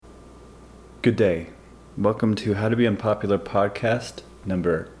Good day. Welcome to How to Be Unpopular podcast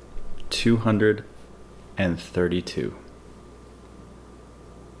number 232.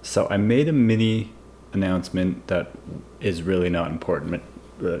 So I made a mini announcement that is really not important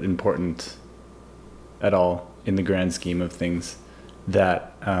at all in the grand scheme of things,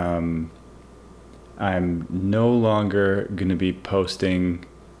 that I'm no longer going to be posting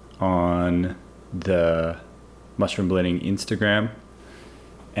on the Mushroom Blading Instagram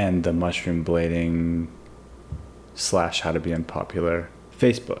and the Mushroom Blading / How to Be Unpopular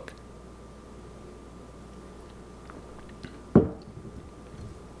Facebook. I'll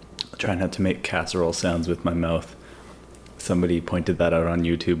try not to make casserole sounds with my mouth. Somebody pointed that out on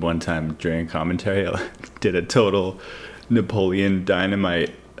YouTube one time during commentary. I did a total Napoleon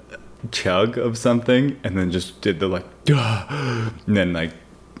Dynamite chug of something and then just did the and then they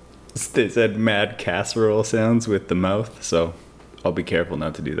said mad casserole sounds with the mouth, so I'll be careful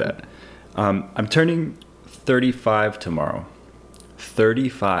not to do that. I'm turning 35 tomorrow.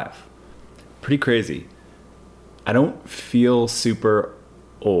 35. Pretty crazy. I don't feel super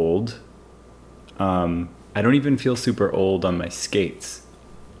old. I don't even feel super old on my skates.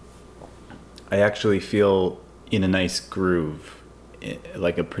 I actually feel in a nice groove,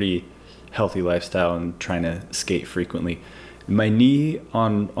 like a pretty healthy lifestyle and trying to skate frequently. My knee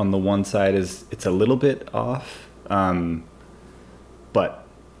on the one side it's a little bit off. But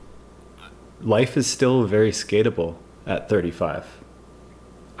life is still very skatable at 35.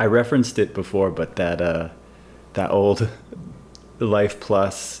 I referenced it before, but that old Life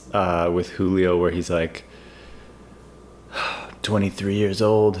Plus with Julio, where he's like, 23 years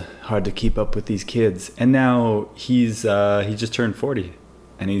old, hard to keep up with these kids. And now he just turned 40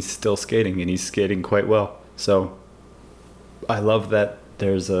 and he's still skating, and he's skating quite well. So I love that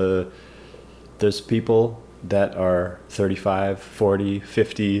there's people that are 35, 40,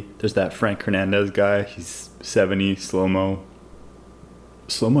 50. There's that Frank Hernandez guy. He's 70, Slow-Mo.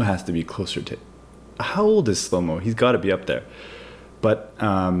 Slow-Mo has to be closer to... How old is Slow-Mo? He's got to be up there. But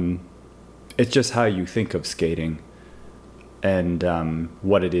it's just how you think of skating and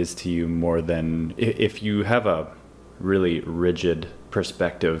what it is to you, more than... If you have a really rigid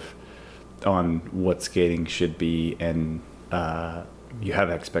perspective on what skating should be, and you have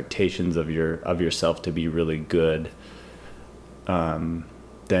expectations of yourself to be really good,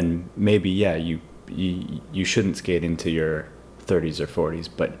 then maybe you shouldn't skate into your 30s or 40s,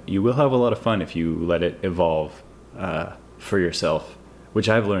 but you will have a lot of fun if you let it evolve for yourself, which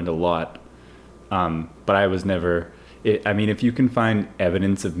I've learned a lot. But I was never... if you can find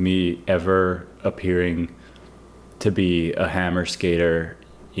evidence of me ever appearing to be a hammer skater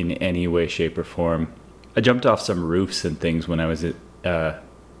in any way, shape, or form... I jumped off some roofs and things when I was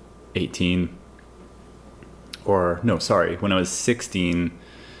 18. When I was 16,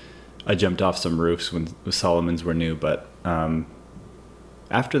 I jumped off some roofs when Solomons were new. But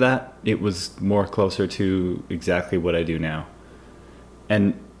after that, it was more closer to exactly what I do now.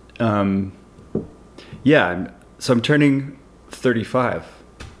 And so I'm turning 35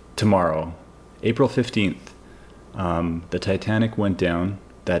 tomorrow, April 15th. The Titanic went down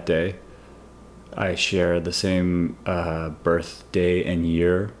that day. I share the same birthday and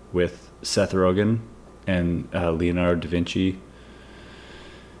year with Seth Rogen and Leonardo da Vinci. I'm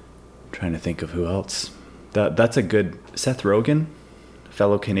trying to think of who else. That's a good... Seth Rogen,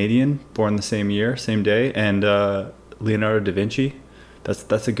 fellow Canadian, born the same year, same day, and Leonardo da Vinci.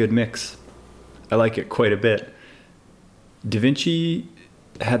 That's a good mix. I like it quite a bit. Da Vinci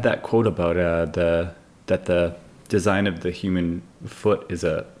had that quote about that the design of the human foot is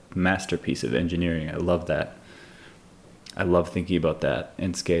a masterpiece of engineering. I love that. I love thinking about that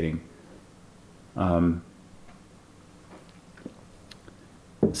in skating. So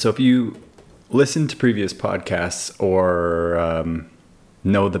if you listen to previous podcasts or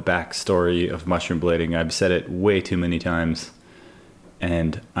know the backstory of mushroom blading, I've said it way too many times,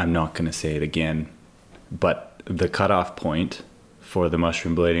 and I'm not going to say it again. But the cutoff point for the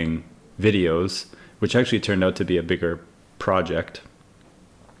mushroom blading videos, which actually turned out to be a bigger project,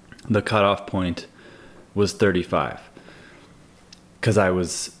 the cutoff point was 35, because I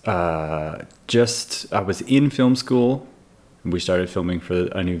was in film school. We started filming for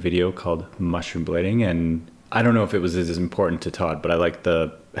a new video called Mushroom Blading, and I don't know if it was as important to Todd, but I liked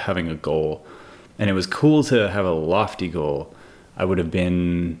having a goal, and it was cool to have a lofty goal. I would have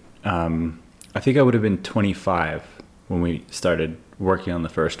been, I think I would have been 25 when we started working on the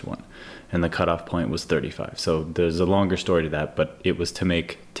first one, and the cutoff point was 35. So there's a longer story to that, but it was to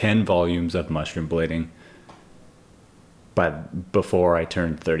make 10 volumes of mushroom blading before I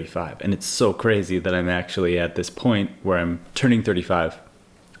turned 35. And it's so crazy that I'm actually at this point where I'm turning 35,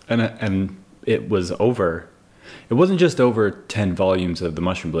 and it was over. It wasn't just over 10 volumes of the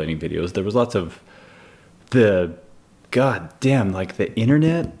mushroom blading videos. There was lots of the, god damn, like the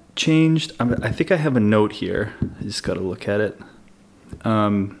internet changed. I think I have a note here. I just got to look at it.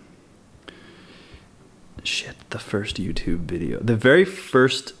 The first YouTube video. The very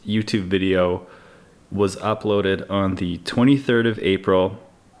first YouTube video was uploaded on the 23rd of April,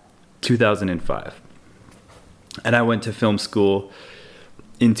 2005. And I went to film school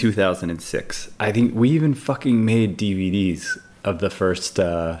in 2006. I think we even fucking made DVDs of the first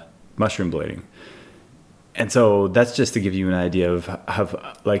mushroom blading. And so that's just to give you an idea of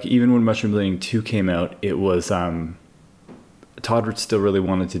how, like, even when Mushroom Blading 2 came out, it was, Todd still really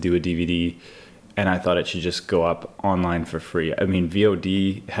wanted to do a DVD, and I thought it should just go up online for free. I mean,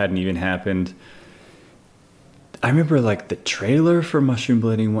 VOD hadn't even happened. I remember, like, the trailer for Mushroom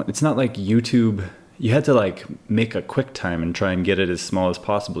Blading 1, it's not like YouTube, you had to, like, make a QuickTime and try and get it as small as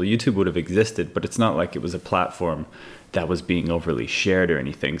possible. YouTube would have existed, but it's not like it was a platform that was being overly shared or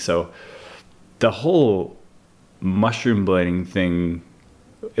anything. So the whole mushroom blading thing,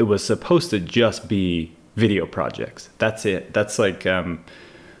 it was supposed to just be video projects. That's it. That's like,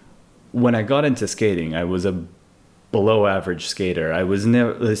 when I got into skating, I was a below average skater. I was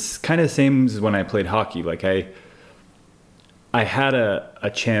never, it's kind of the same as when I played hockey. Like I had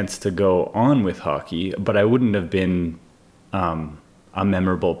a chance to go on with hockey, but I wouldn't have been a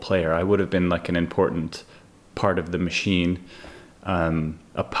memorable player. I would have been like an important part of the machine.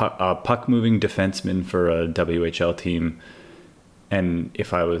 A puck moving defenseman for a WHL team, and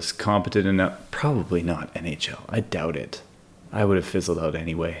if I was competent enough, probably not NHL. I doubt it. I would have fizzled out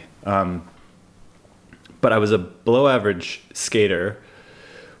anyway. But I was a below average skater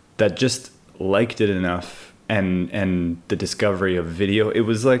that just liked it enough, and the discovery of video. It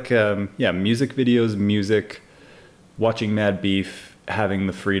was like music videos, watching Mad Beef, having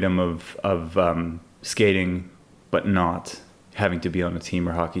the freedom of skating, but not having to be on a team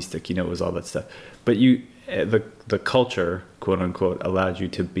or hockey stick, it was all that stuff. But the culture, quote unquote, allowed you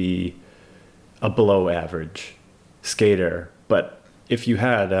to be a below average skater. But if you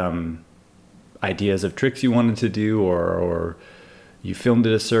had ideas of tricks you wanted to do, or you filmed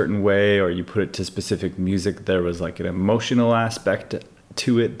it a certain way, or you put it to specific music, there was like an emotional aspect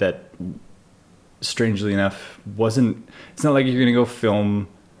to it that, strangely enough, it's not like you're gonna go film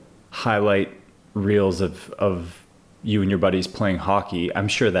highlight reels of you and your buddies playing hockey. I'm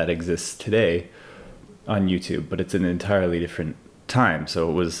sure that exists today on YouTube, but it's an entirely different time.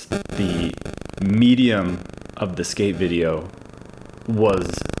 So it was the medium of the skate video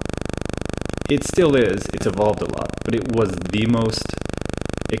it still is, it's evolved a lot, but it was the most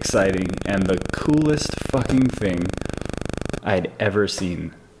exciting and the coolest fucking thing I'd ever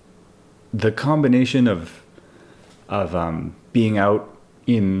seen. The combination of being out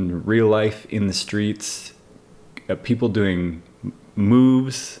in real life in the streets, people doing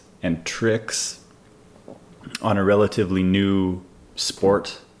moves and tricks on a relatively new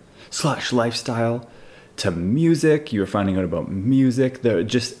sport / lifestyle, to music. You were finding out about music.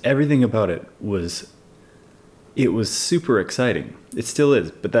 Just everything about it was super exciting. It still is,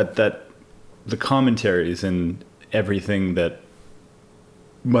 but that the commentaries and everything, that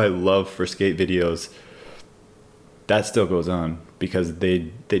my love for skate videos, that still goes on because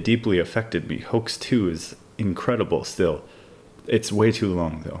they deeply affected me. Hoax 2 is incredible still. It's way too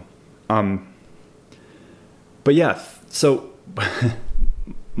long though. But yeah, so the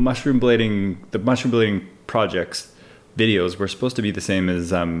mushroom blading projects videos were supposed to be the same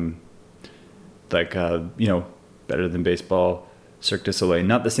as Better Than Baseball, Cirque du Soleil.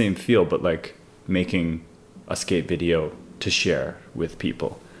 Not the same feel, but like making a skate video to share with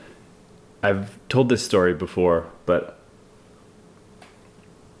people. I've told this story before, but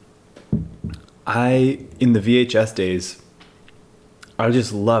in the VHS days, I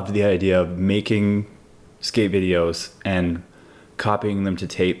just loved the idea of making skate videos and copying them to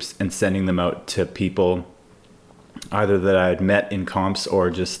tapes and sending them out to people, either that I had met in comps or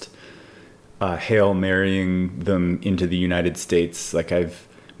just Hail Marrying them into the United States. Like I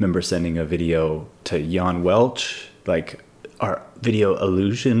remember sending a video to Jan Welch, like our video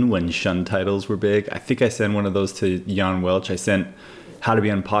Illusion when Shun titles were big. I think I sent one of those to Jan Welch. I sent How to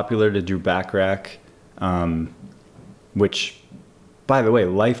Be Unpopular to Drew Backrack, which, by the way,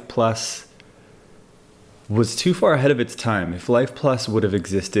 Life Plus was too far ahead of its time. If Life Plus would have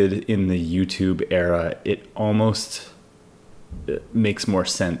existed in the YouTube era, it almost makes more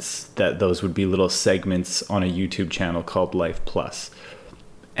sense that those would be little segments on a YouTube channel called Life Plus.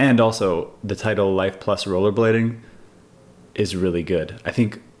 And also, the title Life Plus Rollerblading is really good. I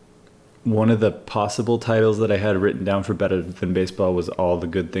think one of the possible titles that I had written down for Better Than Baseball was All the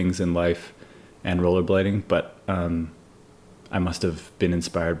Good Things in Life. and rollerblading, but I must have been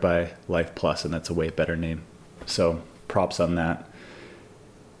inspired by Life Plus, and that's a way better name. So props on that.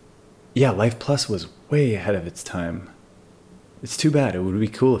 Yeah, Life Plus was way ahead of its time. It's too bad. It would be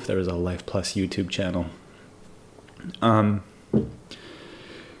cool if there was a Life Plus YouTube channel. I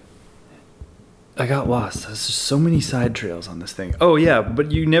got lost. There's just so many side trails on this thing. Oh yeah,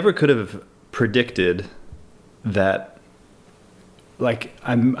 but you never could have predicted that. Like,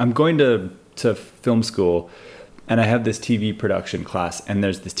 I'm going to film school, and I have this TV production class, and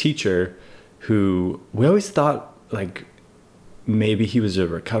there's this teacher who we always thought, like, maybe he was a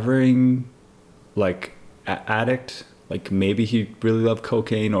recovering, like, addict. Like, maybe he really loved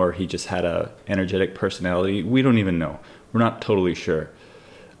cocaine, or he just had a energetic personality. We don't even know. We're not totally sure.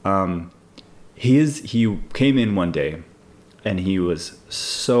 He came in one day, and he was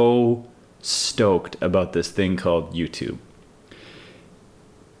so stoked about this thing called YouTube.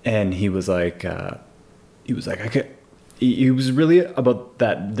 And he was like, he was really about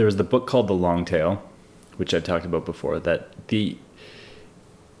that. There was the book called The Long Tail, which I talked about before. I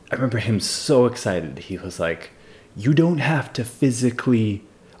remember him so excited. He was like, you don't have to physically,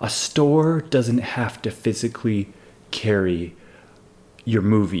 a store doesn't have to physically carry your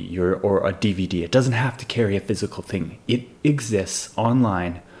movie or a DVD. It doesn't have to carry a physical thing. It exists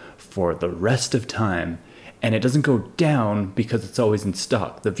online for the rest of time, and it doesn't go down because it's always in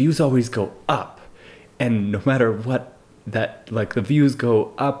stock. The views always go up, and no matter what, the views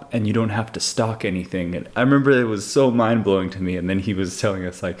go up, and you don't have to stock anything. And I remember it was so mind-blowing to me. And then he was telling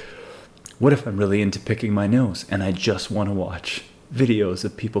us, like, what if I'm really into picking my nose and I just want to watch videos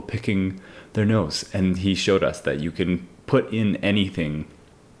of people picking their nose? And he showed us that you can put in anything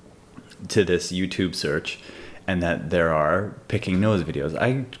to this YouTube search, and that there are picking nose videos.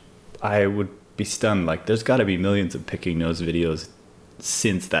 I would be stunned. Like, there's got to be millions of picking nose videos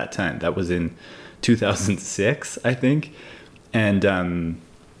since that time. That was in 2006, I think. And I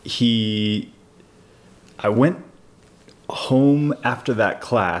went home after that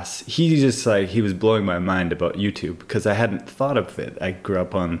class. He was blowing my mind about YouTube because I hadn't thought of it. I grew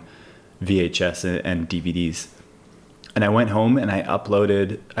up on VHS and DVDs. And I went home and I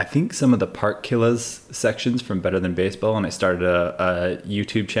uploaded, I think, some of the Park Killers sections from Better Than Baseball, and I started a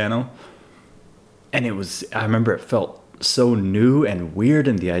YouTube channel. And I remember it felt so new and weird,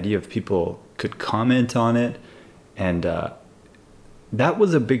 and the idea of people could comment on it. And that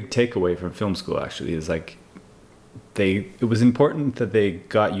was a big takeaway from film school, actually, is like, it was important that they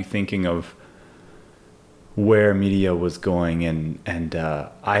got you thinking of where media was going. And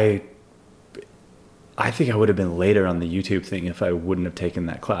I think I would have been later on the YouTube thing if I wouldn't have taken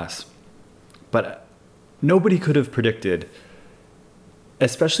that class. But nobody could have predicted,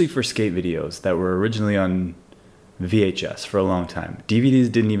 especially for skate videos that were originally on VHS for a long time.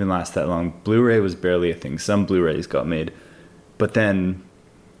 DVDs didn't even last that long. Blu-ray was barely a thing. Some Blu-rays got made. But then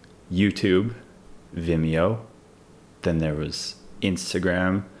YouTube, Vimeo, then there was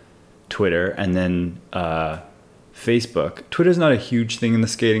Instagram, Twitter, and then Facebook. Twitter's not a huge thing in the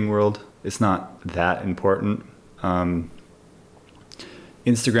skating world. It's not that important. Instagram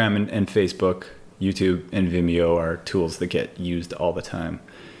and Facebook, YouTube and Vimeo are tools that get used all the time.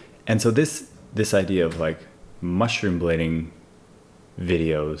 And so this idea of like mushroom blading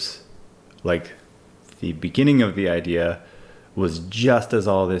videos, like the beginning of the idea was just as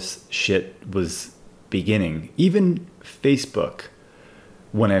all this shit was beginning. Even Facebook,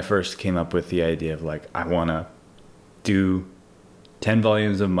 when I first came up with the idea of like, I want to do 10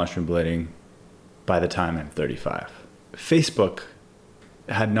 volumes of mushroom blading by the time I'm 35. Facebook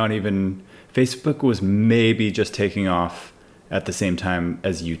was maybe just taking off at the same time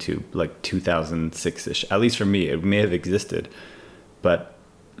as YouTube, like 2006-ish. At least for me, it may have existed,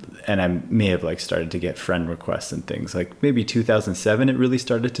 and I may have like started to get friend requests and things. Like maybe 2007 it really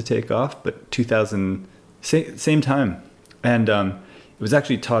started to take off, but 2000, same time. And it was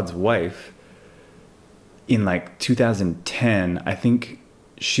actually Todd's wife in like 2010. I think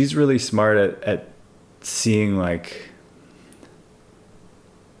she's really smart at seeing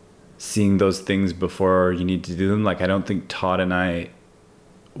those things before you need to do them. Like, I don't think Todd and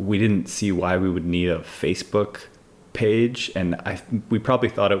we didn't see why we would need a Facebook page, and we probably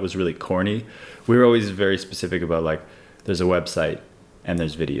thought it was really corny. We were always very specific about like, there's a website and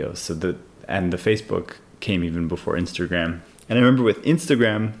there's videos. So the Facebook came even before Instagram. And I remember with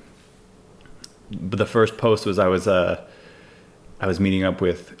Instagram, the first post was I was meeting up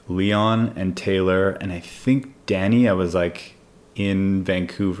with Leon and Taylor and I think Danny. I was like in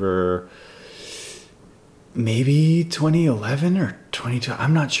Vancouver, maybe 2011 or 2012,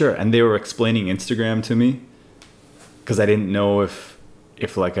 I'm not sure. And they were explaining Instagram to me because I didn't know if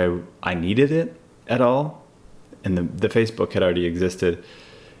if like I needed it at all. And the Facebook had already existed,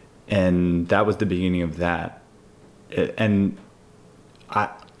 and that was the beginning of that. And I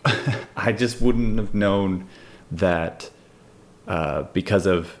I just wouldn't have known that because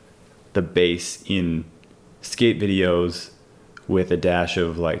of the base in skate videos with a dash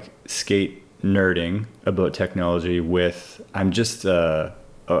of like skate nerding about technology with I'm just an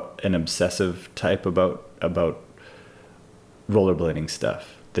obsessive type about rollerblading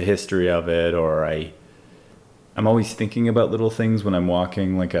stuff, the history of it, or I'm always thinking about little things when I'm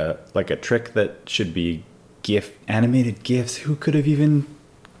walking, like a trick that should be animated GIFs. Who could have even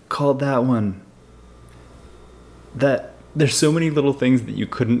called that one? That there's so many little things that you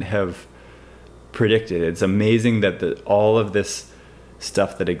couldn't have predicted. It's amazing that all of this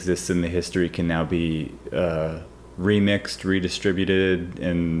stuff that exists in the history can now be remixed, redistributed,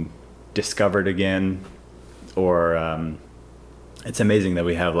 and discovered again. Or it's amazing that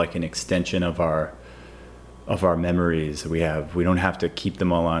we have like an extension of our memories. We don't have to keep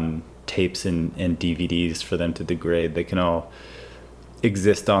them all on tapes and DVDs for them to degrade. They can all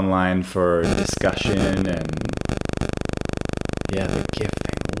exist online for discussion. And yeah, the GIF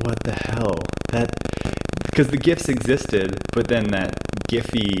thing, what the hell? Because the GIFs existed, but then that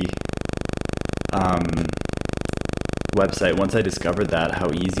Giphy website, once I discovered that, how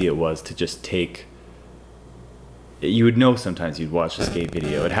easy it was to just take, you would know sometimes you'd watch a skate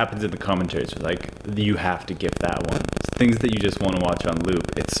video. It happens in the commentaries, like, you have to GIF that one. It's things that you just want to watch on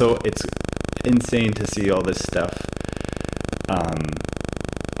loop. It's insane to see all this stuff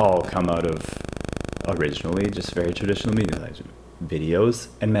all come out of originally just very traditional media, like videos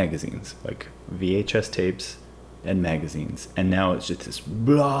and magazines, like VHS tapes and magazines. And now it's just this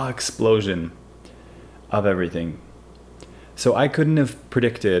blah explosion of everything. So I couldn't have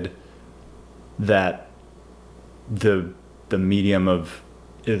predicted that the medium of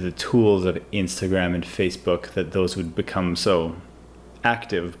the tools of Instagram and Facebook, that those would become so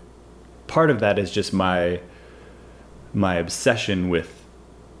active. Part of that is just my obsession with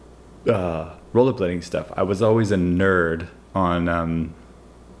rollerblading stuff. I was always a nerd on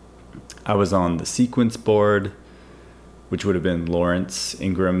I was on the Sequence board, which would have been Lawrence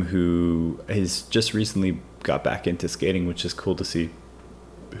Ingram, who has just recently got back into skating, which is cool to see,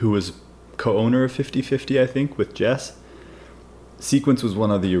 who was co-owner of 50/50, I think, with Jess. Sequence was one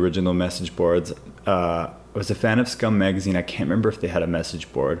of the original message boards. I was a fan of Scum Magazine. I can't remember if they had a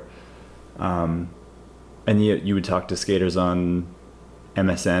message board. And you would talk to skaters on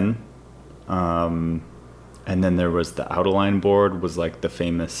MSN. And then there was the Autoline board, was like the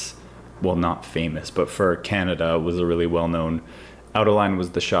famous, well, not famous, but for Canada was a really well-known. Autoline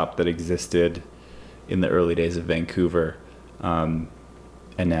was the shop that existed in the early days of Vancouver. And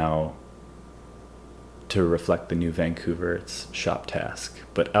now, to reflect the new Vancouver, it's Shop Task.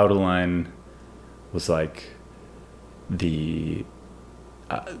 But Autoline was like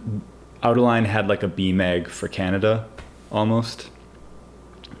Autoline had like a BMag for Canada almost.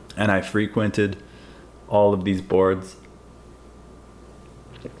 And I frequented all of these boards.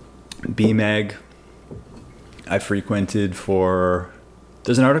 BMag, I frequented for,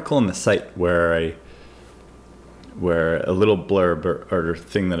 there's an article on the site where a little blurb or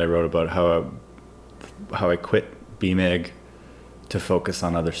thing that I wrote about how I quit BMag to focus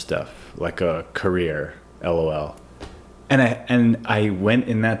on other stuff, like a career, LOL. And I went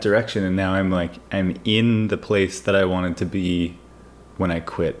in that direction, and now I'm in the place that I wanted to be when I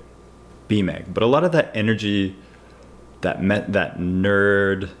quit BMag. But a lot of that energy, that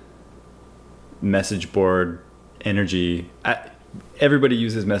nerd message board energy, everybody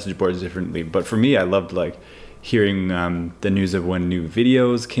uses message boards differently, but for me, I loved like hearing the news of when new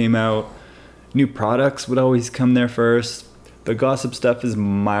videos came out. New products would always come there first. The gossip stuff is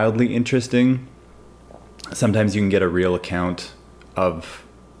mildly interesting. Sometimes you can get a real account of,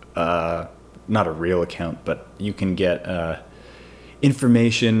 not a real account, but you can get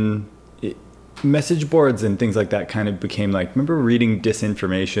information. Message boards and things like that kind of became like, remember reading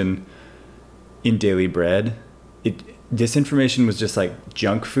disinformation in Daily Bread? Disinformation was just like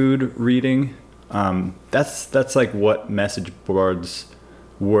junk food reading. That's like what message boards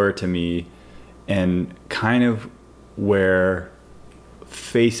were to me, and kind of where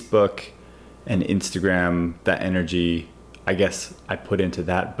Facebook and Instagram, that energy, I guess I put into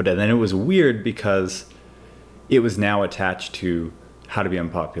that. But then it was weird because it was now attached to how to be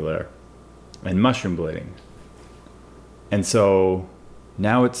unpopular and mushroom blading. And so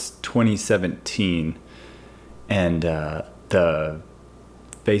now it's 2017, and the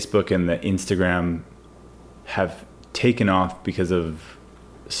Facebook and the Instagram have taken off because of,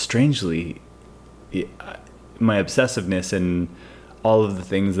 strangely, my obsessiveness, and all of the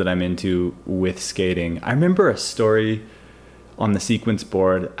things that I'm into with skating. I remember a story on the sequence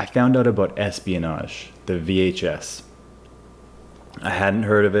board. I found out about Espionage, the VHS. I hadn't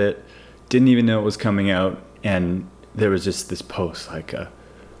heard of it, didn't even know it was coming out, and there was just this post like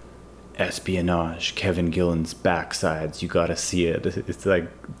Espionage, Kevin Gillen's backsides, you gotta see it. It's like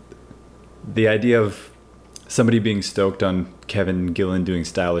the idea of somebody being stoked on Kevin Gillen doing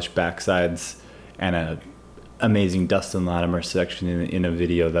stylish backsides and a amazing Dustin Latimer section in a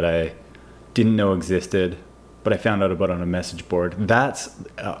video that I didn't know existed, but I found out about on a message board.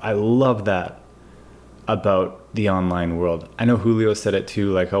 I love that about the online world. I know Julio said it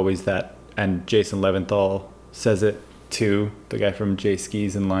too, like always that, and Jason Leventhal says it too, the guy from J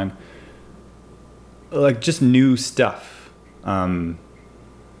Skis in Line. Like just new stuff.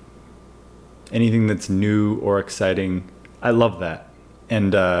 Anything that's new or exciting, I love that.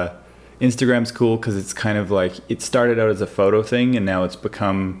 And Instagram's cool because it's kind of like, it started out as a photo thing and now it's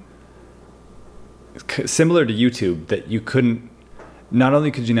become similar to YouTube, that you couldn't, not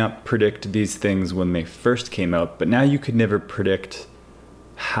only could you not predict these things when they first came out, but now you could never predict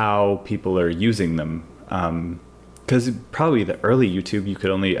how people are using them. Because probably the early YouTube, you could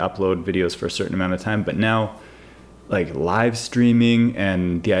only upload videos for a certain amount of time, but now like live streaming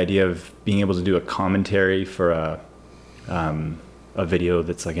and the idea of being able to do a commentary for a video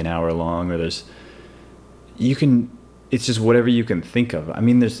that's like an hour long, or it's just whatever you can think of. I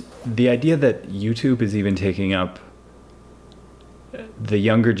mean, there's the idea that YouTube is even taking up the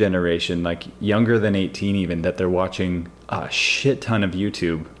younger generation, like younger than 18 even, that they're watching a shit ton of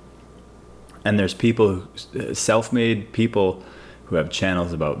YouTube. And there's people, self-made people who have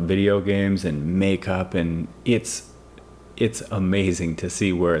channels about video games and makeup, and it's amazing to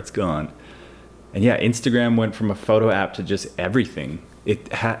see where it's gone. And yeah, Instagram went from a photo app to just everything. It's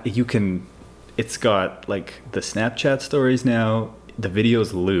got like the Snapchat stories now, the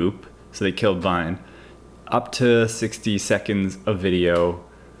videos loop, so they killed Vine, up to 60 seconds of video,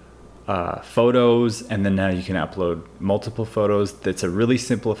 photos, and then now you can upload multiple photos. That's a really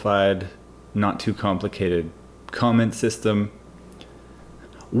simplified, not too complicated comment system.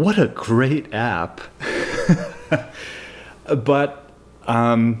 What a great app. But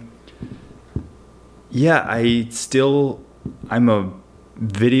yeah, I'm a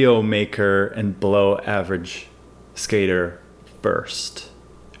video maker and below average skater first,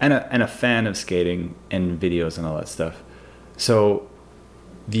 and a fan of skating and videos and all that stuff. So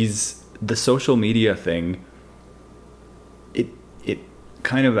the social media thing, it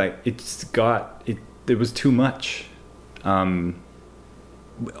kind of like it was too much. Although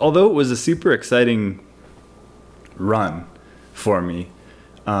it was a super exciting run for me,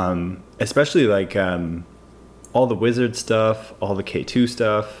 especially like all the Wizard stuff, all the K2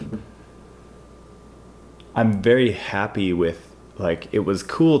 stuff. I'm very happy with, like, it was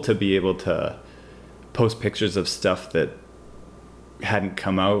cool to be able to post pictures of stuff that hadn't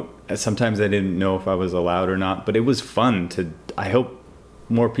come out. Sometimes I didn't know if I was allowed or not, but it was fun I hope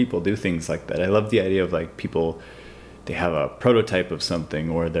more people do things like that. I love the idea of like people, they have a prototype of something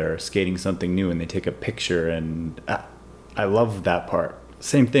or they're skating something new and they take a picture, and I love that part.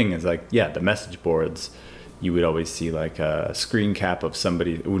 Same thing as like, yeah, the message boards. You would always see like a screen cap of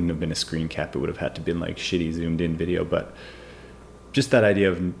somebody. It wouldn't have been a screen cap. It would have had to been like shitty zoomed in video, but just that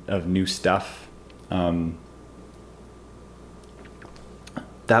idea of new stuff. That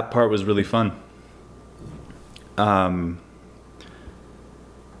part was really fun.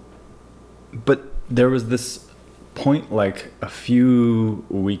 But there was this point like a few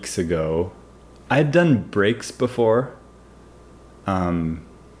weeks ago. I had done breaks before,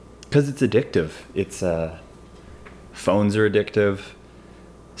 because it's addictive. It's phones are addictive.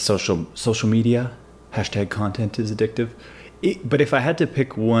 Social media, #content is addictive. But if I had to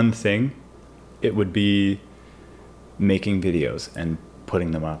pick one thing, it would be making videos and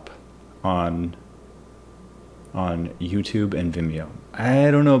putting them up on YouTube and Vimeo.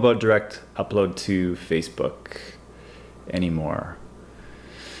 I don't know about direct upload to Facebook anymore.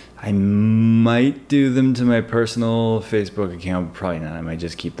 I might do them to my personal Facebook account, probably not. I might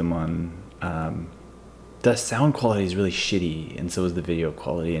just keep them on. The sound quality is really shitty, and so is the video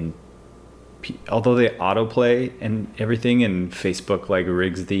quality. And although they autoplay and everything, and Facebook like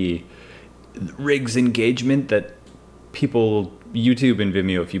rigs engagement, that people, YouTube and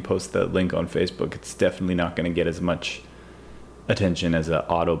Vimeo, if you post the link on Facebook, it's definitely not going to get as much attention as an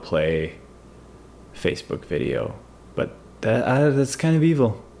autoplay Facebook video. But that's kind of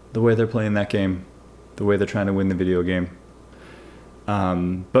evil, the way they're playing that game, the way they're trying to win the video game.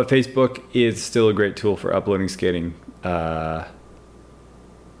 But Facebook is still a great tool for uploading skating.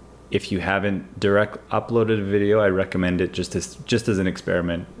 if you haven't direct uploaded a video, I recommend it just as an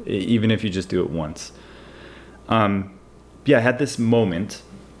experiment, even if you just do it once. Yeah, I had this moment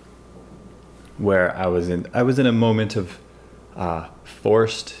where I was in a moment of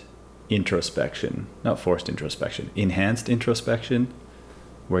enhanced introspection,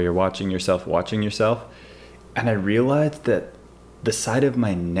 where you're watching yourself, and I realized that the side of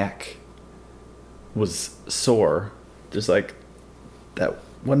my neck was sore. There's like that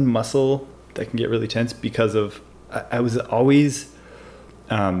one muscle that can get really tense because of I was always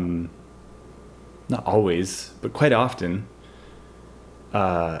not always, but quite often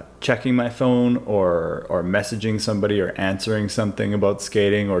checking my phone or messaging somebody or answering something about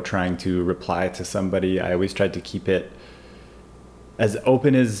skating or trying to reply to somebody. I always tried to keep it as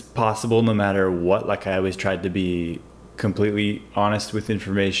open as possible, no matter what. Like, I always tried to be completely honest with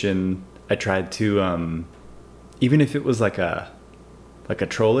information. I tried to, even if it was like a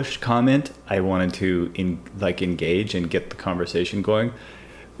trollish comment, I wanted to engage and get the conversation going.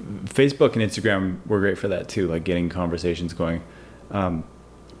 Facebook and Instagram were great for that too, like getting conversations going.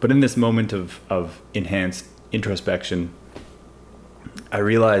 But in this moment of enhanced introspection, I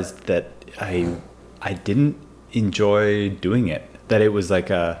realized that I didn't enjoy doing it. That it was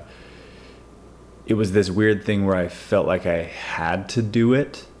this weird thing where I felt like I had to do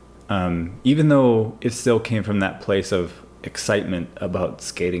it, even though it still came from that place of excitement about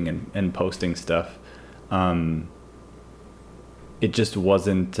skating and posting stuff. It just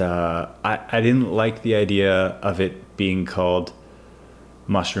wasn't, I didn't like the idea of it being called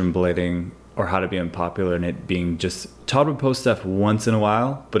mushroom blading or how to be unpopular, and it being just, Todd would post stuff once in a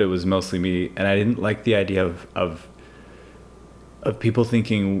while, but it was mostly me. And I didn't like the idea of people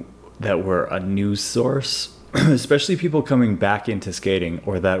thinking that we're a news source, especially people coming back into skating,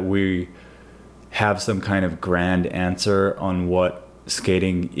 or that we have some kind of grand answer on what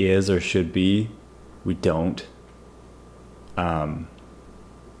skating is or should be. We don't.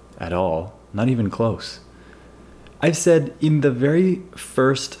 At all. Not even close. I've said in the very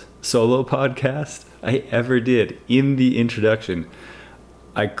first solo podcast I ever did, in the introduction,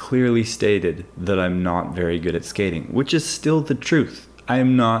 I clearly stated that I'm not very good at skating, which is still the truth.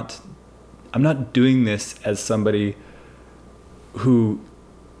 I'm not doing this as somebody who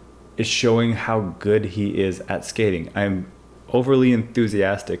is showing how good he is at skating. I'm overly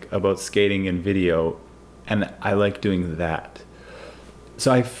enthusiastic about skating and video, and I like doing that.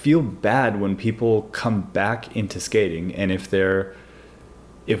 So I feel bad when people come back into skating, and if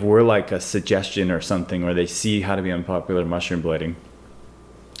we're like a suggestion or something, or they see how to be unpopular mushroom blading,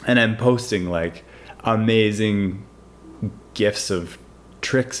 and I'm posting like amazing gifs of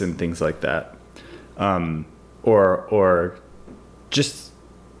tricks and things like that, or just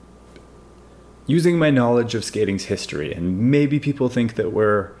using my knowledge of skating's history, and maybe people think that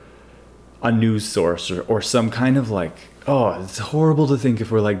we're a news source or some kind of like, oh, it's horrible to think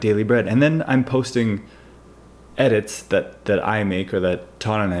if we're like Daily Bread. And then I'm posting edits that I make or that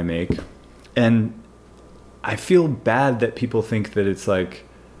Todd and I make, and I feel bad that people think that it's like,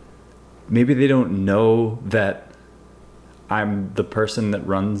 maybe they don't know that I'm the person that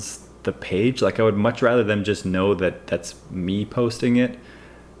runs the page. Like, I would much rather them just know that that's me posting it,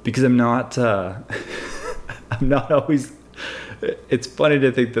 because I'm not I'm not always, it's funny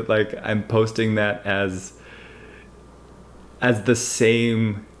to think that like I'm posting that as the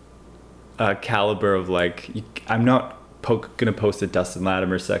same caliber of like, I'm not gonna post a Dustin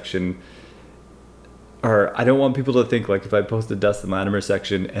Latimer section, or I don't want people to think like if I post a Dustin Latimer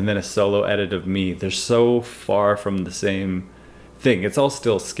section and then a solo edit of me, they're so far from the same thing. It's all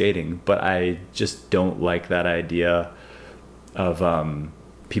still skating, but I just don't like that idea of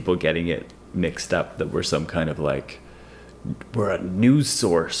people getting it mixed up, that we're some kind of like, we're a news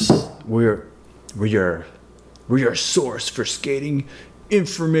source. We're your source for skating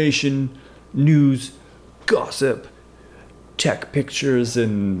information, news, gossip, tech pictures,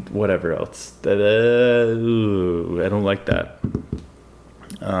 and whatever else. I don't like that.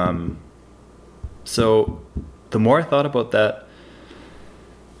 So the more I thought about that,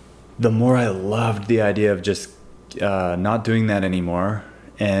 the more I loved the idea of just not doing that anymore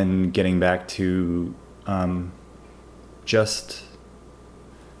and getting back to just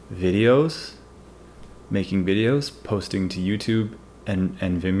videos, making videos, posting to YouTube and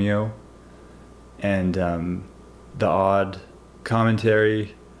Vimeo, and the odd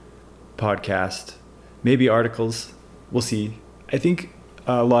commentary, podcast, maybe articles. We'll see. I think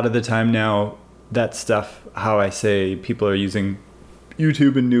a lot of the time now, that stuff, how I say people are using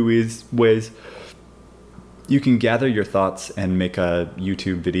YouTube in new ways, you can gather your thoughts and make a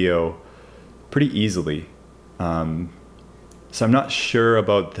YouTube video pretty easily. So I'm not sure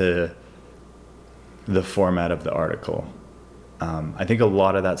about the format of the article. I think a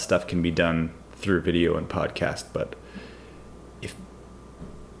lot of that stuff can be done through video and podcast, but if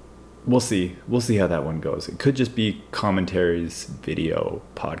we'll see how that one goes. It could just be commentaries, video,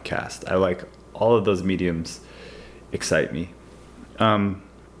 podcast. I like all of those mediums. Excite me. I've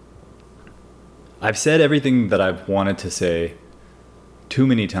said everything that I've wanted to say too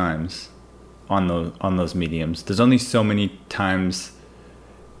many times on those mediums. There's only so many times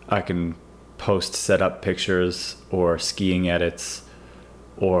I can post setup pictures or skiing edits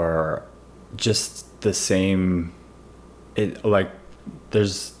or just the same.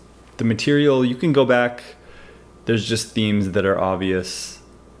 There's the material, you can go back. There's just themes that are obvious.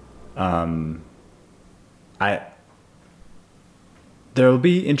 There will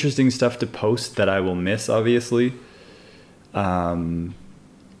be interesting stuff to post that I will miss, obviously. But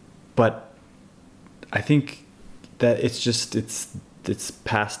I think that it's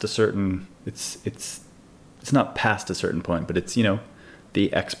past a certain, it's not past a certain point, but it's,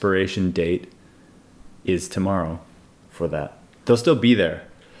 the expiration date is tomorrow for that. They'll still be there.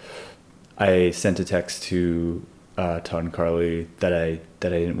 I sent a text to Todd and Carly that I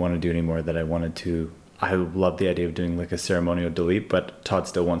didn't want to do anymore, that I wanted to. I love the idea of doing like a ceremonial delete, but Todd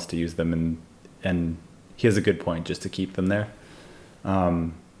still wants to use them, and he has a good point just to keep them there.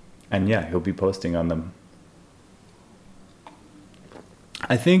 And yeah, he'll be posting on them.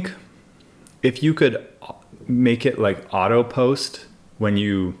 I think if you could make it like auto post when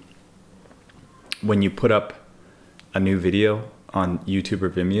you put up a new video on YouTube or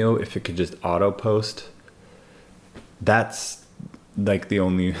Vimeo, if it could just auto post, that's like the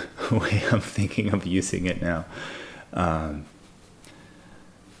only way I'm thinking of using it now.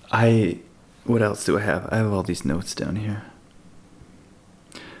 What else do I have? I have all these notes down here.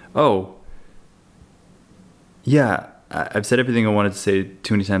 Oh, yeah, I've said everything I wanted to say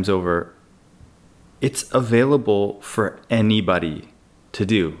too many times over. It's available for anybody to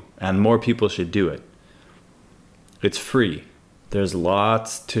do, and more people should do it. It's free. There's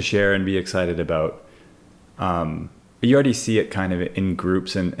lots to share and be excited about. You already see it kind of in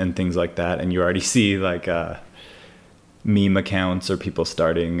groups and things like that, and you already see like meme accounts or people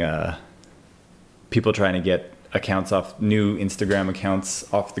starting, people trying to get accounts new Instagram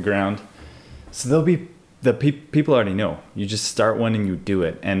accounts off the ground. So there'll be people already know. You just start one and you do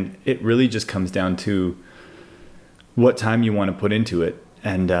it, and it really just comes down to what time you want to put into it,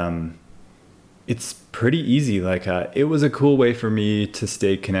 and it's pretty easy. Like it was a cool way for me to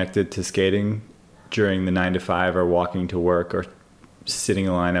stay connected to skating during the 9 to 5 or walking to work or sitting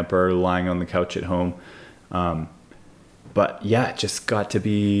in a lineup or lying on the couch at home. But yeah, it just got to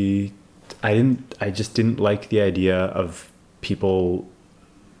be, I just didn't like the idea of people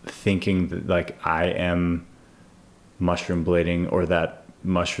thinking that like I am mushroom blading, or that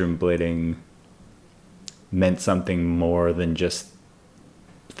mushroom blading meant something more than just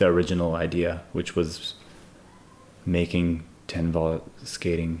the original idea, which was making 10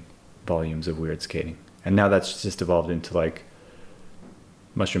 skating volumes of weird skating. And now that's just evolved into like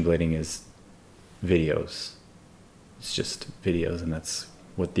mushroom blading is videos. It's just videos, and that's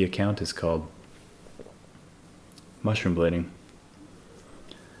what the account is called. Mushroom blading.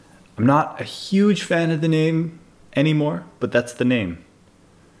 I'm not a huge fan of the name anymore, but that's the name.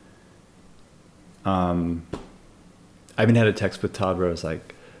 I even had a text with Todd where I was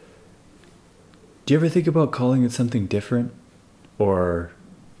like, do you ever think about calling it something different or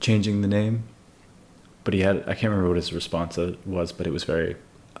changing the name? But I can't remember what his response was, but it was very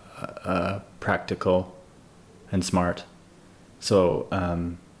practical and smart. So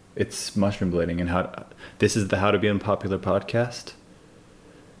it's mushroom blading, and this is the How to Be Unpopular podcast,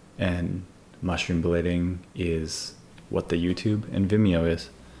 and mushroom blading is what the YouTube and Vimeo is.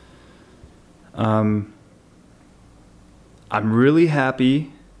 I'm really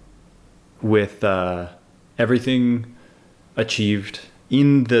happy with everything achieved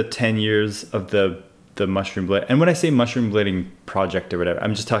in the 10 years of the mushroom blade. And when I say mushroom blading project or whatever,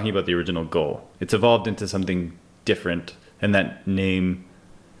 I'm just talking about the original goal. It's evolved into something different, and that name,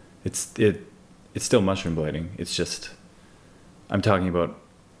 it's still mushroom blading. It's just, I'm talking about,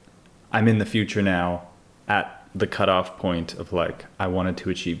 I'm in the future now at the cutoff point of like, I wanted to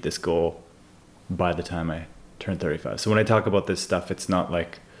achieve this goal by the time I turn 35. So when I talk about this stuff, it's not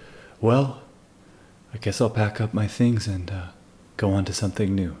like, well, I guess I'll pack up my things and go on to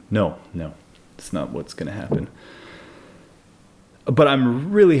something new. No, it's not what's going to happen. But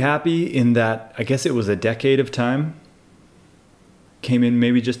I'm really happy in that I guess it was a decade of time. Came in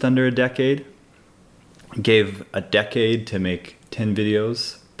maybe just under a decade. Gave a decade to make 10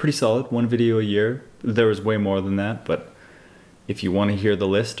 videos. Pretty solid, one video a year. There was way more than that, but if you want to hear the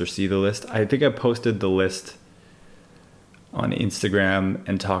list or see the list, I think I posted the list on Instagram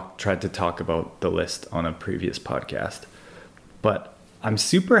and tried to talk about the list on a previous podcast. But I'm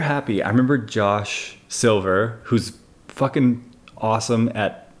super happy. I remember Josh Silver, who's fucking awesome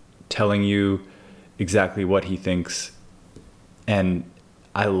at telling you exactly what he thinks. And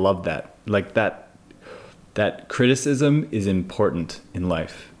I love that. Like that criticism is important in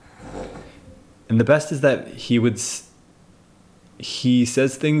life. And the best is that he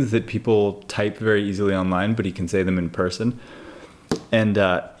says things that people type very easily online, but he can say them in person. And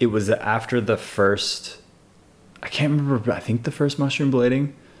it was after the first, I can't remember, I think the first mushroom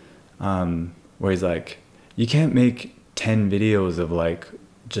blading, where he's like, you can't make 10 videos of like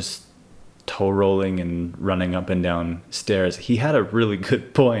just toe rolling and running up and down stairs. He had a really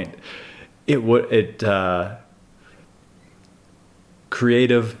good point.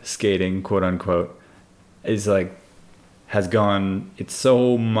 Creative skating, quote unquote, is like, it's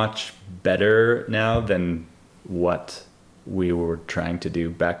so much better now than what we were trying to do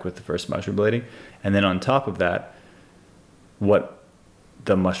back with the first mushroom blading. And then on top of that, what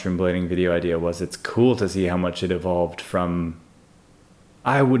the mushroom blading video idea was, it's cool to see how much it evolved from,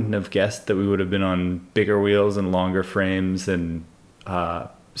 I wouldn't have guessed that we would have been on bigger wheels and longer frames and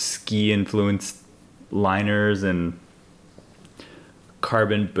ski influenced liners and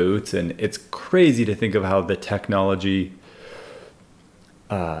carbon boots. And it's crazy to think of how the technology,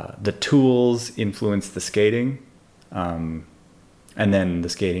 the tools influence the skating, and then the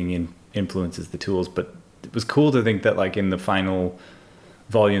skating influences the tools. But it was cool to think that like in the final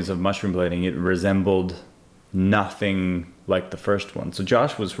volumes of mushroom blading, it resembled nothing like the first one. So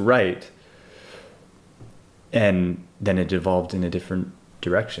Josh was right, and then it evolved in a different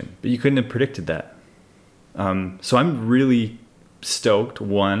direction, but you couldn't have predicted that. So I'm really stoked,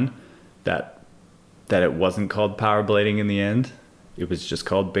 one, that it wasn't called power blading in the end. It was just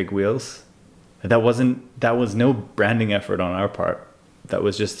called Big Wheels. That was no branding effort on our part. That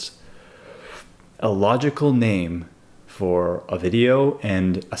was just a logical name for a video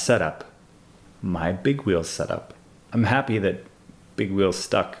and a setup. My Big Wheels setup. I'm happy that Big Wheels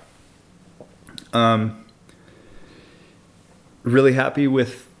stuck. Really happy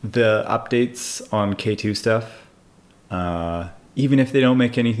with the updates on K2 stuff. Even if they don't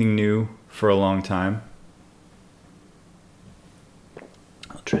make anything new for a long time.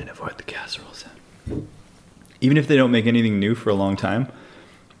 I'll try and avoid the casserole sound. Even if they don't make anything new for a long time,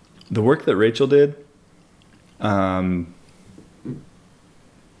 the work that Rachel did,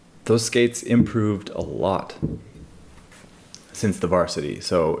 those skates improved a lot since the varsity.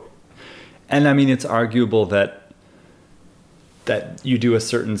 So, and I mean, it's arguable that you do a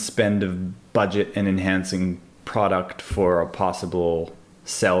certain spend of budget and enhancing product for a possible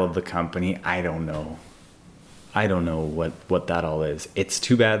sell of the company. I don't know what that all is. It's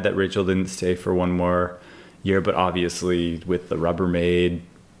too bad that Rachel didn't stay for one more year, but obviously with the Rubbermaid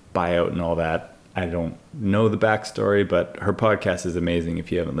buyout and all that, I don't know the backstory, but her podcast is amazing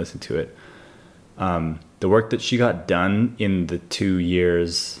if you haven't listened to it. The work that she got done in the 2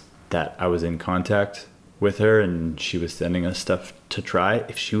 years that I was in contact with her and she was sending us stuff to try,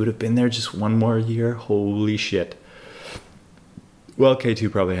 if she would have been there just one more year, holy shit. Well,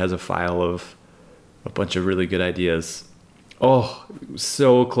 K2 probably has a file of a bunch of really good ideas. Oh,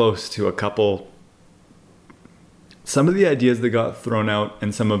 so close to a couple. Some of the ideas that got thrown out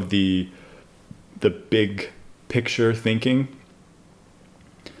and some of the big picture thinking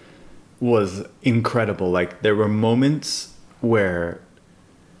was incredible. Like there were moments where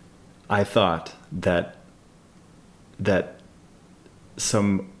I thought that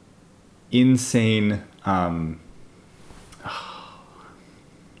some insane, how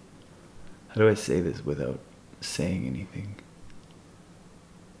do I say this without saying anything?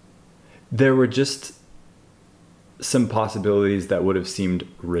 There were just some possibilities that would have seemed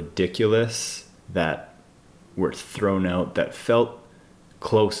ridiculous that were thrown out that felt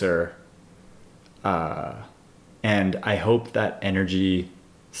closer. And I hope that energy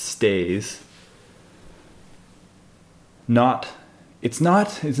stays. It's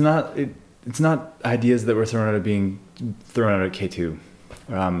not ideas that were thrown out of being thrown out at K2.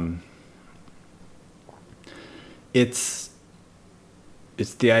 It's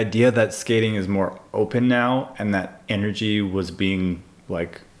the idea that skating is more open now and that energy was being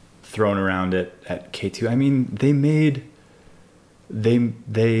like thrown around it at K2. I mean, they made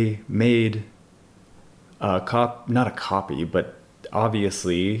not a copy, but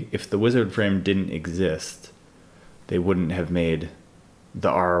obviously if the Wizard frame didn't exist, they wouldn't have made the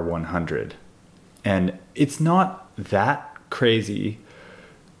R100. And it's not that crazy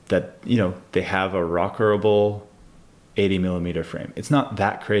that, they have a rockerable 80 millimeter frame. It's not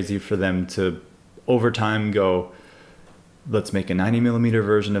that crazy for them to over time go, let's make a 90 millimeter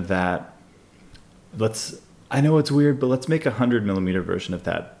version of that. I know it's weird, but let's make a 100 millimeter version of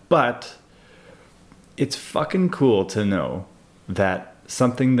that. But it's fucking cool to know that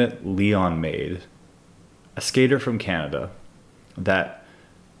something that Leon made, a skater from Canada, that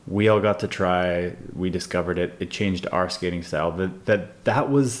we all got to try, we discovered it, it changed our skating style, that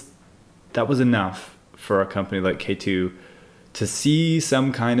was enough for a company like K2 to see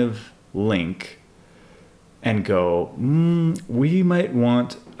some kind of link and go, we might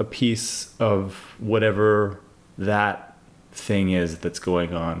want a piece of whatever that thing is that's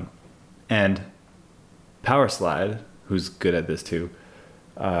going on. And Powerslide, who's good at this too,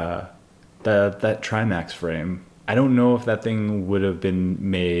 that Trimax frame, I don't know if that thing would have been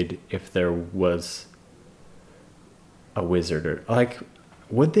made if there was a Wizard, or like,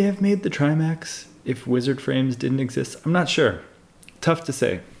 would they have made the Trimax if Wizard frames didn't exist? I'm not sure. Tough to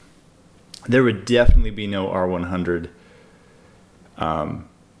say. There would definitely be no R100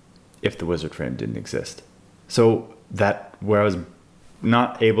 if the Wizard frame didn't exist. So that, where I was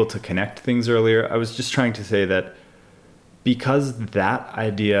not able to connect things earlier, I was just trying to say that because that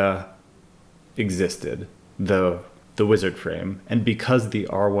idea existed, the Wizard frame, and because the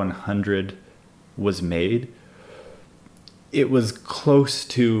R100 was made, it was close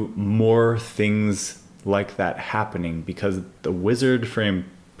to more things like that happening, because the Wizard frame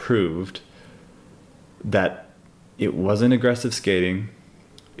proved that it wasn't aggressive skating,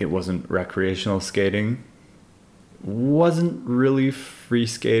 it wasn't recreational skating, wasn't really free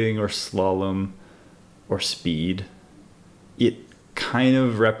skating or slalom or speed. It kind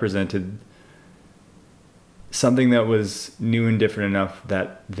of represented something that was new and different enough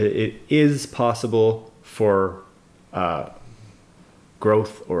that it is possible for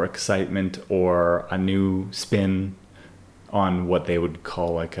growth or excitement or a new spin on what they would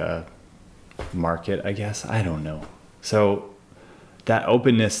call like a market, I guess. I don't know. So that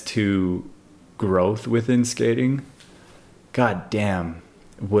openness to growth within skating, god damn,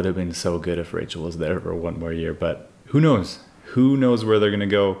 would have been so good if Rachel was there for one more year. But who knows? Who knows where they're gonna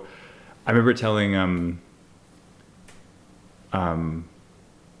go? I remember telling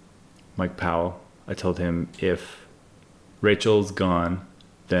Mike Powell, I told him, if Rachel's gone,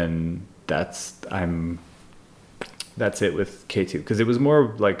 then that's it with K2, because it was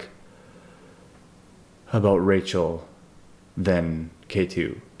more like about Rachel than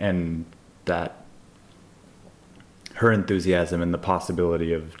K2, and that her enthusiasm and the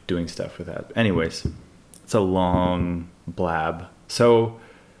possibility of doing stuff with that. Anyways, it's a long blab. So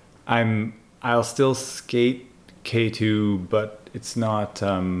I'll still skate K2, but it's not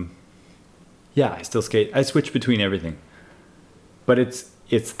I still skate. I switch between everything. But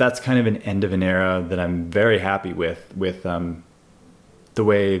that's kind of an end of an era that I'm very happy with the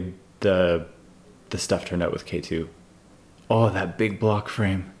way the stuff turned out with K2. Oh, that big block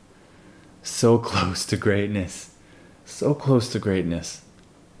frame. So close to greatness. So close to greatness.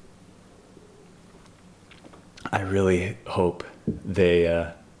 I really hope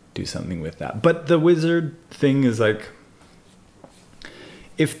they do something with that. But the Wizard thing is like,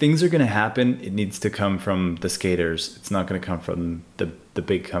 if things are going to happen, it needs to come from the skaters. It's not going to come from the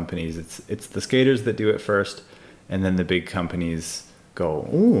big companies. It's the skaters that do it first, and then the big companies go,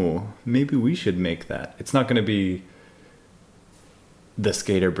 oh, maybe we should make that. It's not going to be the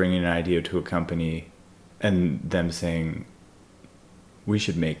skater bringing an idea to a company and them saying, we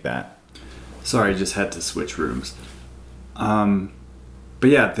should make that. Sorry, I just had to switch rooms. But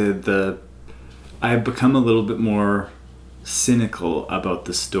yeah, I've become a little bit more cynical about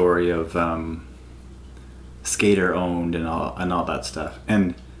the story of skater owned and all that stuff.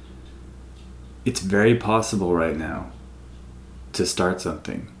 And it's very possible right now to start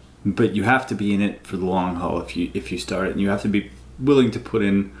something, but you have to be in it for the long haul if you start it, and you have to be willing to put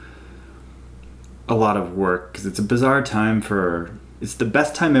in a lot of work, because it's a bizarre time it's the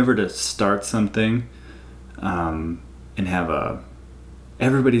best time ever to start something, and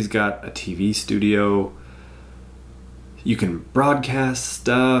everybody's got a TV studio. You can broadcast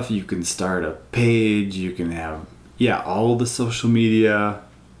stuff, you can start a page, you can have all the social media.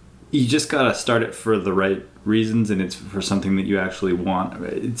 You just gotta start it for the right reasons, and it's for something that you actually want.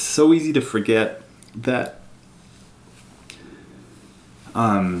 It's so easy to forget that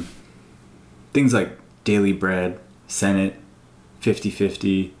things like Daily Bread, Senate,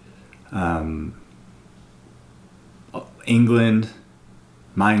 50/50, England,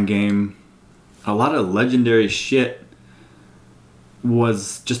 Mind Game, a lot of legendary shit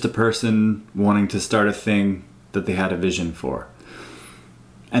was just a person wanting to start a thing that they had a vision for.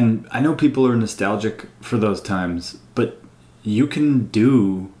 And I know people are nostalgic for those times, but you can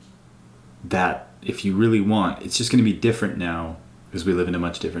do that if you really want. It's just going to be different now because we live in a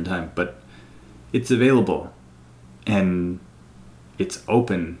much different time, but it's available and it's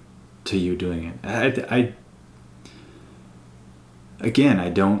open to you doing it. I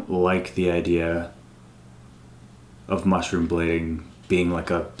don't like the idea of mushroom blading being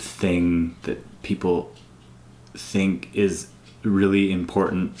like a thing that people think is really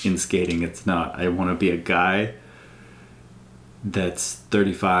important in skating. It's not. I want to be a guy that's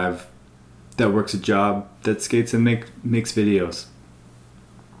 35 that works a job, that skates and makes videos.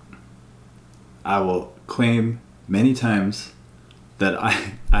 I will claim many times that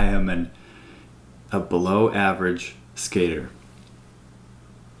I am a below average skater.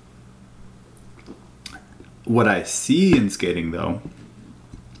 What I see in skating, though,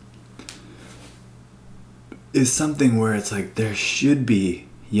 is something where it's like there should be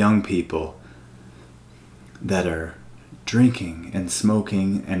young people that are drinking and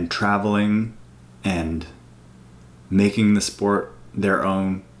smoking and traveling and making the sport their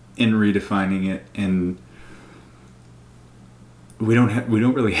own and redefining it, and we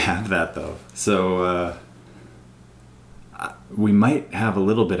don't really have that, though. So we might have a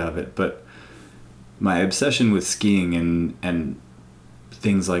little bit of it, but my obsession with skiing and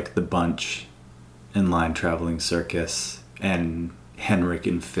things like the Bunch and Line Traveling Circus and Henrik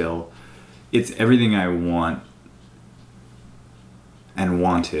and Phil, it's everything I want and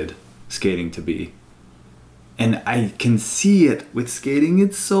wanted skating to be. And I can see it with skating.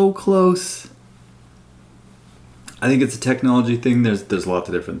 It's so close. I think it's a technology thing. There's lots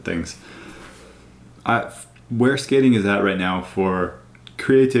of different things. Where skating is at right now for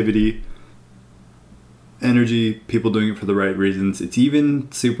creativity, energy, people doing it for the right reasons. It's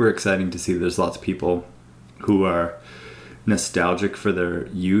even super exciting to see there's lots of people who are nostalgic for their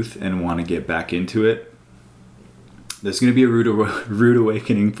youth and want to get back into it. There's going to be a rude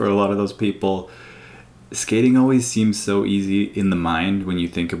awakening for a lot of those people. Skating always seems so easy in the mind when you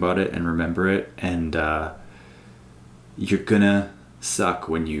think about it and remember it, and you're gonna suck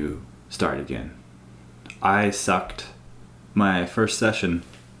when you start again. I sucked my first session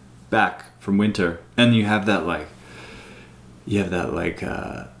back from winter, and you have that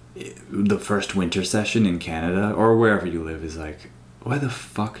the first winter session in Canada or wherever you live is like, why the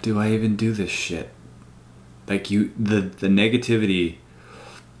fuck do I even do this shit? Like the negativity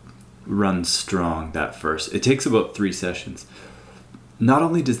runs strong that first. It takes about 3 sessions. Not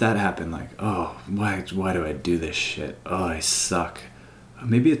only does that happen, like, oh, why do I do this shit? Oh, I suck.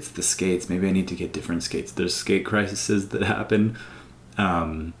 Maybe it's the skates. Maybe I need to get different skates. There's skate crises that happen.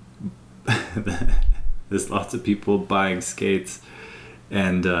 There's lots of people buying skates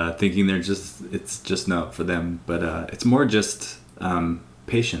and thinking it's just not for them. But it's more just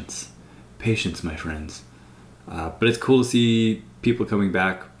patience, my friends. But it's cool to see people coming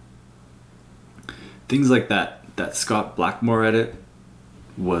back. Things like that Scott Blackmore edit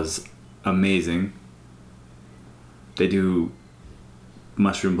was amazing. They do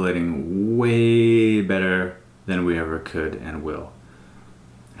mushroom blading way better than we ever could and will.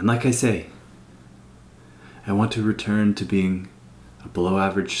 And like I say, I want to return to being a below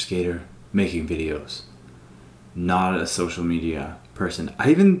average skater making videos, not a social media person.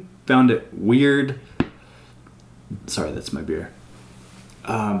 I even found it weird. Sorry, that's my beer.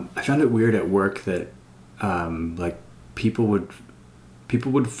 I found it weird at work that like people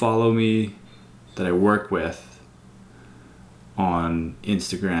would follow me that I work with on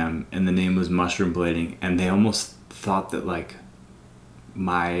Instagram, and the name was Mushroom Blading, and they almost thought that like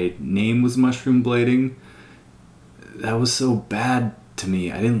my name was Mushroom Blading. That was so bad to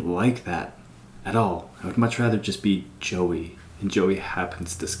me. I didn't like that at all. I would much rather just be Joey, and Joey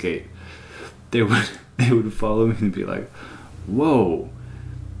happens to skate. They would follow me and be like, whoa,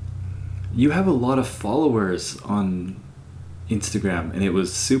 you have a lot of followers on Instagram. And it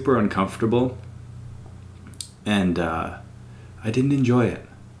was super uncomfortable, and I didn't enjoy it.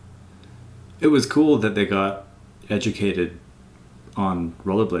 It was cool that they got educated on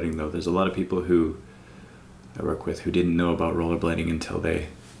rollerblading, though. There's a lot of people who I work with who didn't know about rollerblading until they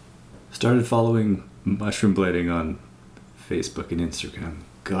started following mushroom blading on Facebook and Instagram.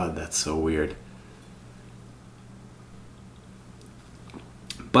 God, that's so weird.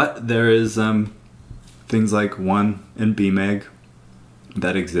 But there is things like One and BMag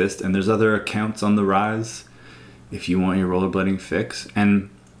that exist, and there's other accounts on the rise if you want your rollerblading fix. And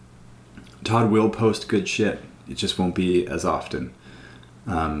Todd will post good shit. It just won't be as often.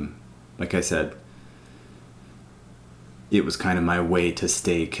 Like I said, it was kind of my way to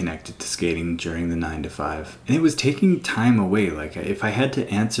stay connected to skating during the 9 to 5. And it was taking time away. Like if I had to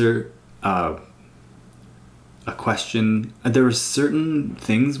answer a question, there were certain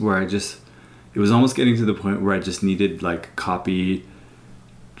things where it was almost getting to the point where I just needed like copied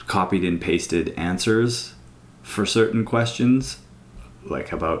and pasted answers for certain questions,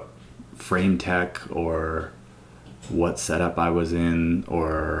 like about frame tech or what setup I was in,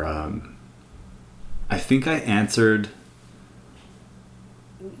 or I think I answered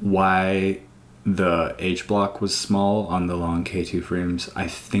why the H block was small on the long K2 frames. I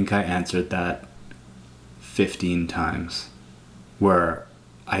think I answered that 15 times, where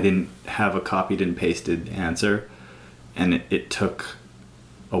I didn't have a copied and pasted answer, and it took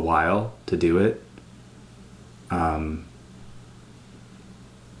a while to do it. I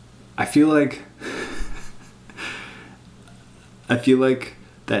feel like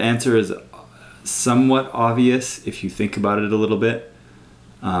that answer is somewhat obvious if you think about it a little bit.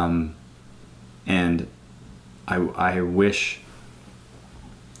 And I wish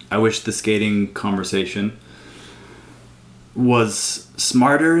the skating conversation was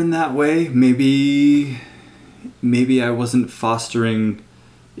smarter in that way. Maybe I wasn't fostering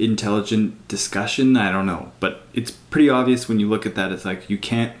intelligent discussion. I don't know, but it's pretty obvious when you look at that. It's like you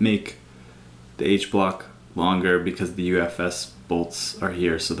can't make the H block longer because the UFS bolts are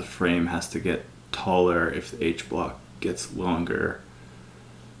here, so the frame has to get taller if the H block gets longer.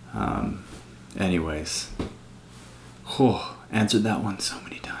 Anyways, answered that one so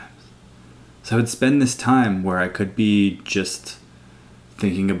many times. So I would spend this time where I could be just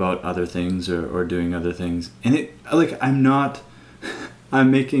thinking about other things or doing other things, and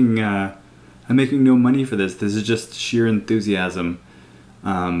I'm making no money for this. This is just sheer enthusiasm.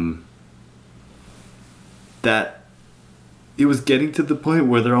 That it was getting to the point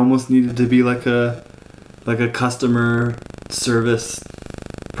where there almost needed to be like a customer service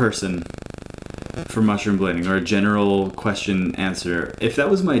person for mushroom blading, or a general question answer. If that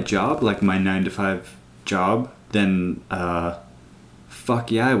was my job, like my 9 to 5 job, then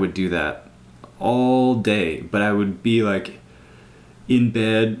fuck yeah, I would do that all day. But I would be like in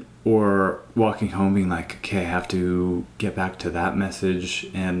bed or walking home being like, okay, I have to get back to that message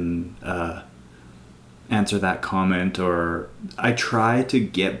and answer that comment, or I try to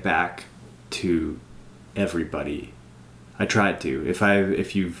get back to everybody. I tried to.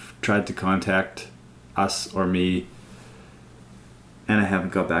 If you've tried to contact us or me and I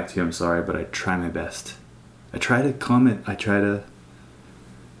haven't got back to you, I'm sorry, but I try my best. I try to comment. I try to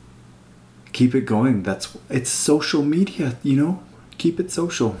keep it going. It's social media, Keep it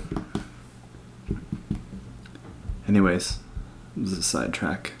social. Anyways, it was a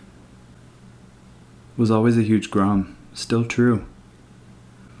sidetrack. Was always a huge grom. Still true.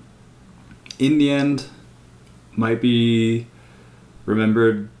 In the end, might be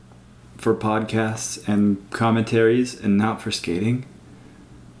remembered for podcasts and commentaries and not for skating.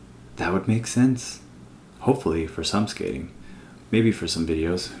 That would make sense. Hopefully for some skating. Maybe for some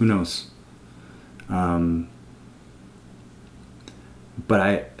videos. Who knows? But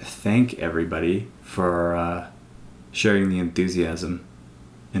I thank everybody for sharing the enthusiasm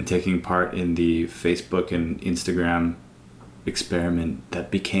and taking part in the Facebook and Instagram experiment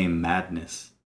that became madness.